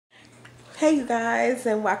Hey you guys,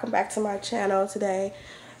 and welcome back to my channel today.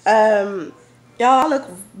 Y'all, I look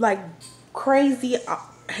like crazy,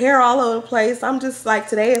 hair all over the place. I'm just like,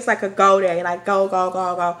 today is like a go day, like go go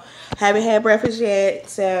go go. Haven't had breakfast yet,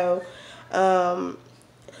 so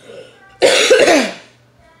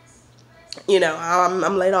you know,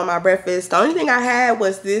 I'm late on my breakfast. The only thing I had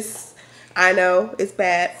was this. I know it's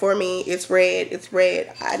bad for me. It's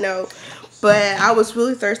red, I know, but I was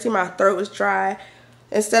really thirsty. My throat was dry.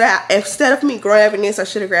 Instead of me grabbing this, I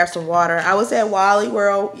should have grabbed some water. I was at Wally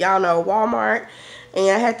World, y'all know, Walmart, and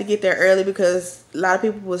I had to get there early because a lot of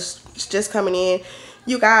people was just coming in.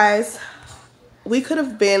 You guys, we could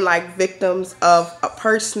have been like victims of a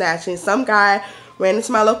purse snatching. Some guy ran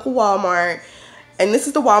into my local Walmart, and this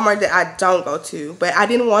is the Walmart that I don't go to, but I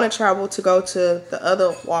didn't want to travel to go to the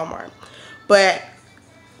other Walmart. But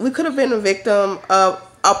we could have been a victim of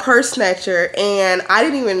a purse snatcher, and I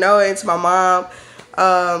didn't even know it until my mom,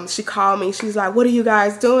 she called me. She's like, what are you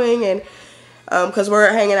guys doing? And because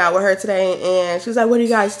we're hanging out with her today, and she was like, what are you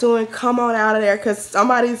guys doing? Come on out of there, because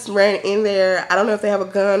somebody's ran in there. I don't know if they have a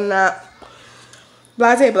gun or not.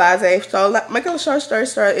 Blase blase. So making a short story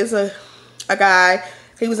short, is a guy.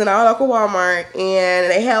 He was in our local Walmart, and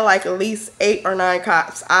they had like at least 8 or 9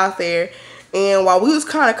 cops out there. And while we was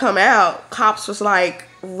kind of come out, cops was like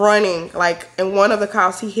running, like, and one of the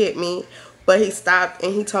cops, he hit me, but he stopped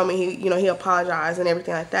and he told me he apologized and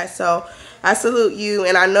everything like that. So I salute you,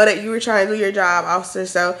 and I know that you were trying to do your job, officer.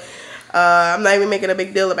 So I'm not even making a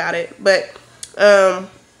big deal about it, but I'm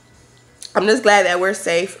just glad that we're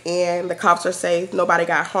safe and the cops are safe. Nobody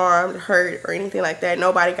got harmed, hurt, or anything like that.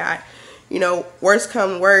 Nobody got, worse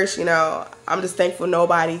come worse, I'm just thankful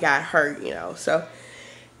nobody got hurt, So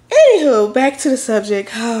anywho, back to the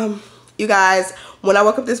subject. You guys, when I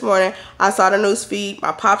woke up this morning, I saw the news feed,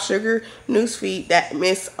 my Pop Sugar news feed, that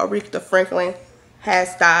Miss Aretha Franklin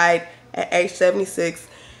has died at age 76.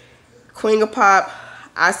 Queen of Pop,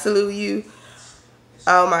 I salute you.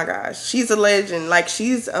 Oh my gosh, she's a legend. Like,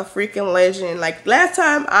 she's a freaking legend. Like, last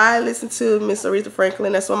time I listened to Miss Aretha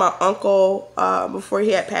Franklin, that's when my uncle, before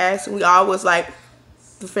he had passed, we all was like,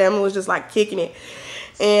 the family was just like kicking it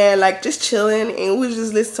and like just chilling, and we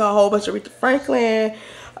just listened to a whole bunch of Aretha Franklin,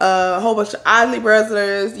 a whole bunch of Isley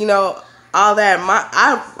Brothers, all that.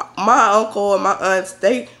 My uncle and my aunts,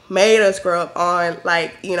 they made us grow up on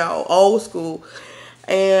like, old school,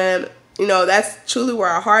 and that's truly where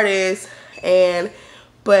our heart is.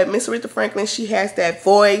 But Miss Aretha Franklin, she has that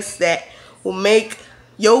voice that will make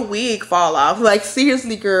your wig fall off. Like,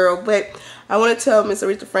 seriously, girl. But I want to tell Miss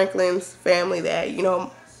Aretha Franklin's family that,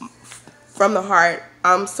 from the heart,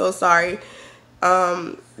 I'm so sorry.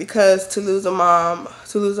 Because to lose a mom,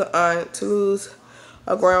 to lose an aunt, to lose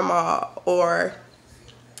a grandma, or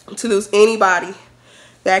to lose anybody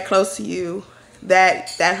that close to you, that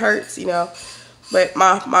hurts, But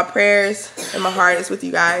my prayers and my heart is with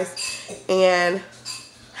you guys. And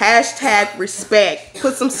hashtag respect.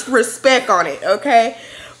 Put some respect on it, okay?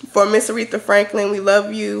 For Miss Aretha Franklin, we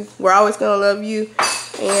love you. We're always going to love you.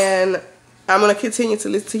 And I'm going to continue to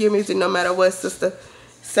listen to your music no matter what, sister.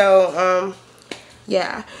 So,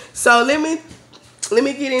 yeah. So, let me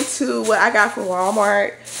get into what I got from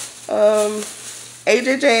Walmart.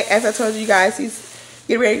 AJJ, as I told you guys, he's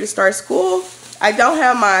getting ready to start school. I don't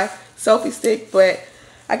have my selfie stick, but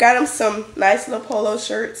I got him some nice little polo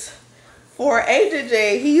shirts. For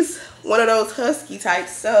AJJ, he's one of those husky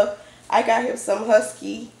types, so I got him some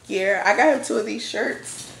husky gear. I got him 2 of these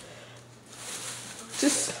shirts,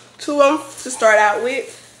 just 2 of them to start out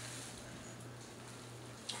with,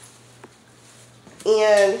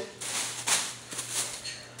 and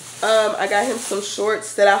I got him some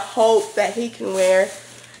shorts that I hope that he can wear.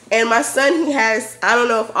 And my son, he has, I don't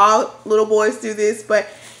know if all little boys do this, but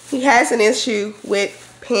he has an issue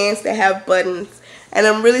with pants that have buttons. And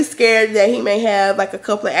I'm really scared that he may have like a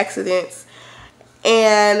couple of accidents.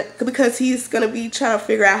 And because he's going to be trying to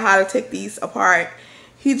figure out how to take these apart.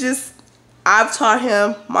 I've taught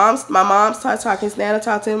him, my mom's taught him, his nana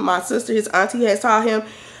taught him, my sister, his auntie has taught him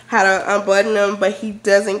how to unbutton them, but he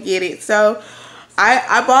doesn't get it. So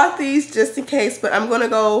I bought these just in case, but I'm going to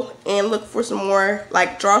go and look for some more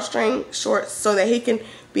like drawstring shorts so that he can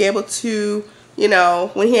be able to,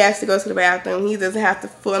 when he has to go to the bathroom, he doesn't have to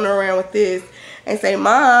fool around with this and say,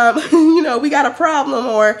 Mom, we got a problem,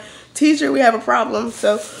 or teacher, we have a problem.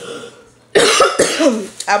 So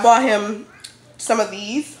I bought him some of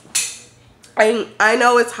these. I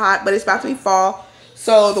know it's hot, but it's about to be fall,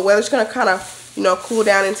 so the weather's going to kind of, cool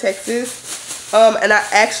down in Texas. And I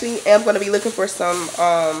actually am going to be looking for some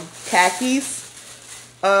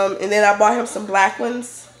khakis. And then I bought him some black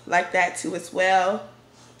ones like that too as well.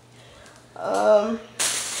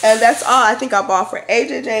 And that's all I think I bought for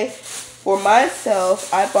AJJ. For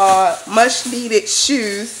myself, I bought much needed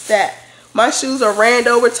shoes. That my shoes are ran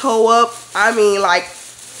over, toe up. I mean, like,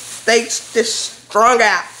 they just strung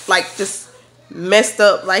out, like just messed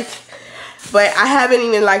up, like. But I haven't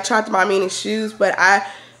even like tried to buy me any shoes, but I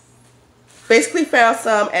basically found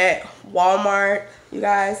some at Walmart, you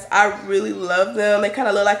guys. I really love them. They kind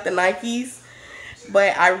of look like the Nikes,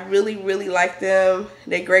 but I really like them.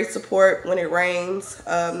 They're great support when it rains,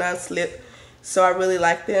 non-slip, so I really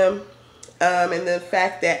like them. And the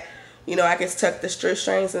fact that, you know, I can tuck the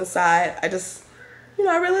strings inside, I just, you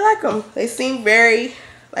know, I really like them. They seem very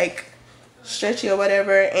like stretchy or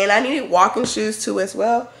whatever. And I needed walking shoes too as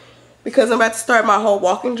well, because I'm about to start my whole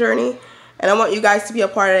walking journey, and I want you guys to be a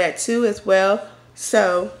part of that too as well.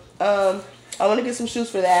 So I want to get some shoes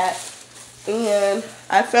for that. And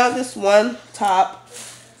I found this one top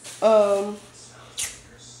for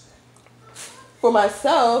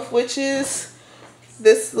myself, which is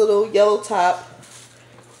this little yellow top,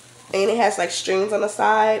 and it has like strings on the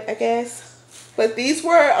side, I guess. But these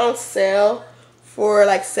were on sale for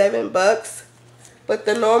like $7, but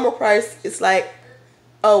the normal price is like,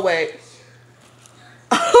 oh wait,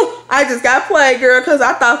 I just got played, girl, because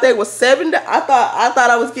I thought they was $7. I thought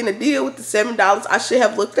I was getting a deal with the $7. I should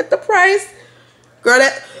have looked at the price, girl.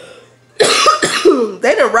 That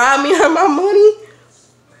they done robbed me of my money.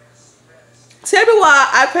 Tell me why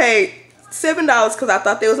I paid $7, because I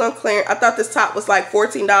thought they was on clearance. I thought this top was like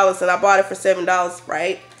 $14, and I bought it for $7,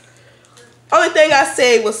 right? Only thing I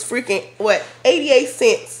said was freaking what, 88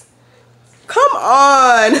 cents. Come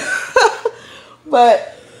on.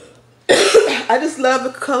 But I just love the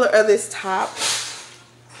color of this top.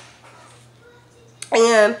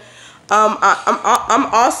 And I'm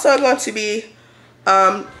also going to be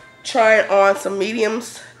trying on some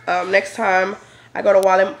mediums next time I go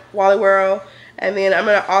to Wally World. And then I'm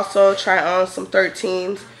going to also try on some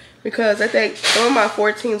 13s, because I think some of my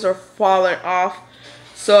 14s are falling off.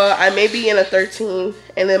 So I may be in a 13.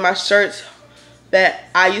 And then my shirts that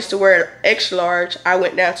I used to wear extra large, I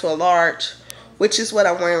went down to a large, which is what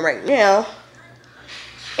I'm wearing right now.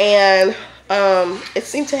 And it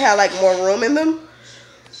seemed to have like more room in them.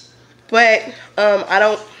 But I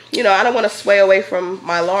don't want to sway away from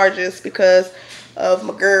my largest because of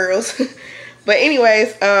my girls. But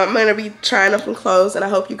anyways, I'm going to be trying on some clothes, and I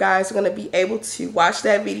hope you guys are going to be able to watch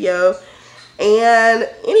that video. And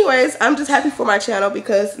anyways, I'm just happy for my channel,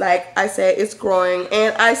 because like I said, it's growing,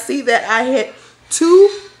 and I see that I hit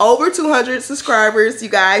over 200 subscribers, you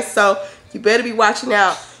guys, so you better be watching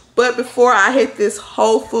out. But before I hit this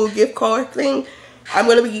Whole Food gift card thing, I'm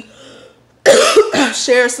going to be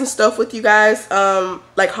sharing some stuff with you guys,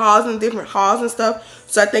 like hauls and different hauls and stuff.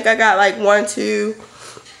 So I think I got like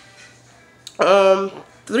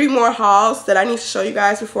 3 more hauls that I need to show you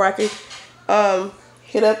guys before I can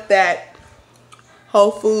hit up that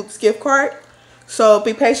Whole Foods gift card. So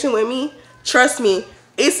be patient with me. Trust me,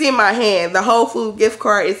 it's in my hand. The Whole Food gift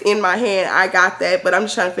card is in my hand. I got that, but I'm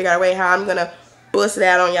just trying to figure out a way how I'm gonna bust it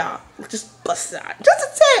out on y'all. Just bust it out, just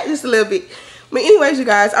a tad, just a little bit. But anyways, you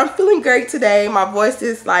guys, I'm feeling great today. My voice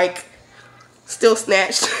is like still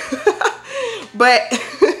snatched, but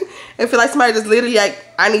I feel like somebody just literally like,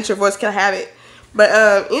 I need your voice, can I have it? But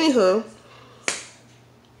anywho,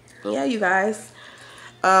 yeah, you guys,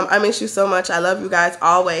 I miss you so much. I love you guys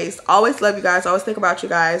always love you guys, always think about you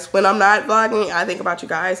guys. When I'm not vlogging, I think about you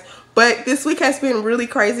guys. But this week has been really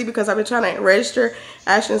crazy because I've been trying to register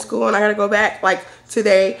Ashton school, and I gotta go back like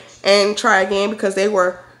today and try again because they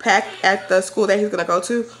were packed at the school that he's gonna go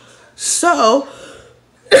to. So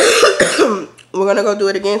we're gonna go do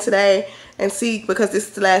it again today and see, because this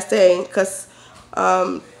is the last day, because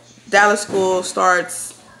Dallas school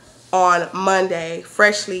starts on Monday,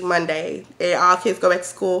 freshly Monday, and all kids go back to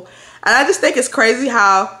school. And I just think it's crazy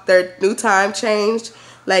how their new time changed.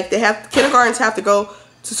 Like, they have, kindergartens have to go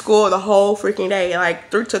to school the whole freaking day, like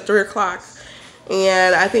 3 to 3 o'clock.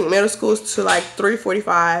 And I think middle school's to like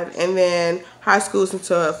 3:45, and then high school's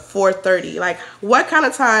until 4:30. Like, what kind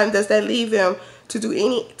of time does that leave them to do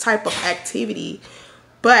any type of activity?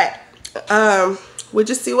 But we'll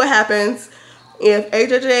just see what happens. If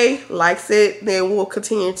AJJ likes it, then we'll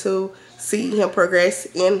continue to see him progress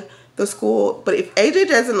in the school. But if AJ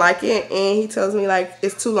doesn't like it and he tells me like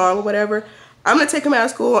it's too long or whatever, I'm gonna take him out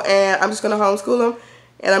of school and I'm just gonna homeschool him,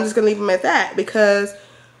 and I'm just gonna leave him at that, because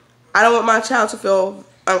I don't want my child to feel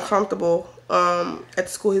uncomfortable at the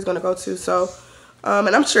school he's gonna go to. So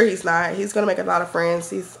and I'm sure he's not. He's gonna make a lot of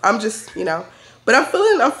friends. I'm just, you know, but I'm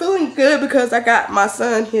feeling good because I got my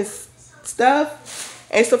son his stuff.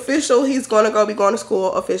 It's official. He's gonna be going to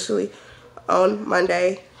school officially on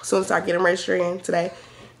Monday, as soon as I get him registered in today.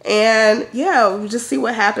 And yeah, we'll just see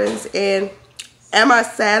what happens. And am I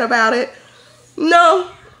sad about it? No,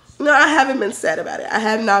 I haven't been sad about it. I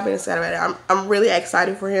have not been sad about it. I'm really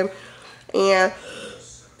excited for him, and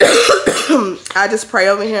I just pray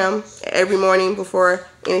over him every morning before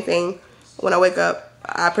anything. When I wake up,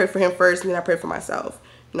 I pray for him first, and then I pray for myself.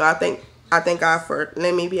 You know, I thank God for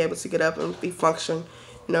letting me be able to get up and be function.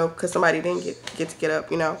 You know, because somebody didn't get to get up.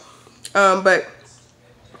 You know, but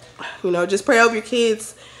you know, just pray over your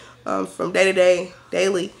kids from day to day,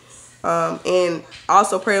 daily. And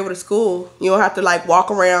also pray over the school. You don't have to like walk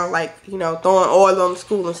around like, you know, throwing oil on the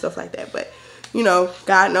school and stuff like that. But, you know,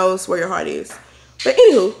 God knows where your heart is. But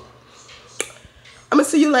anywho, I'm going to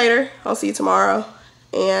see you later. I'll see you tomorrow.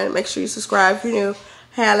 And make sure you subscribe if you're new.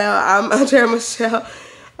 Hello, I'm Andrea Michelle.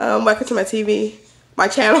 Welcome to my channel.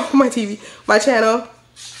 My channel.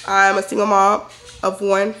 I'm a single mom of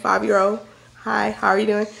 1 5-year-old. Hi, how are you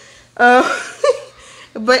doing?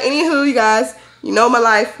 But anywho, you guys, you know my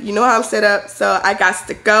life. You know how I'm set up. So I got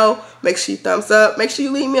to go. Make sure you thumbs up. Make sure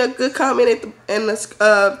you leave me a good comment in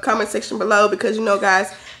the comment section below, because you know,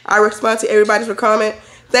 guys, I respond to everybody's comment.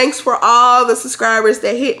 Thanks for all the subscribers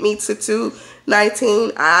that hit me to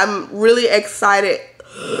 219. I'm really excited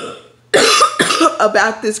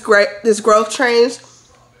about this growth change,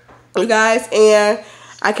 you guys, and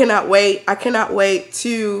I cannot wait. I cannot wait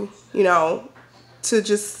to, you know, to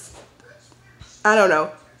just, I don't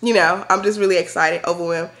know. You know, I'm just really excited,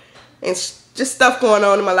 overwhelmed, and just stuff going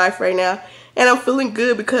on in my life right now. And I'm feeling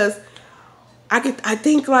good because I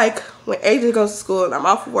think like when Adrian goes to school and I'm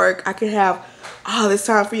off of work, I can have all this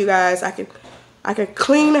time for you guys. I can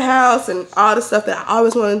clean the house and all the stuff that I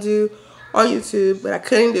always want to do on YouTube, but I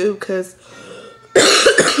couldn't do because,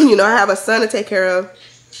 you know, I have a son to take care of,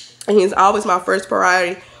 and he's always my first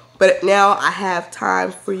priority. But now I have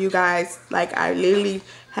time for you guys. Like, I literally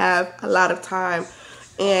have a lot of time.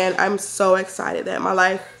 And I'm so excited that my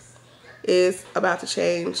life is about to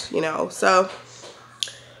change, you know. So,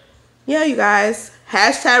 yeah, you guys.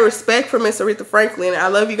 #respect for Miss Aretha Franklin. I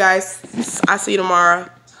love you guys. I'll see you tomorrow.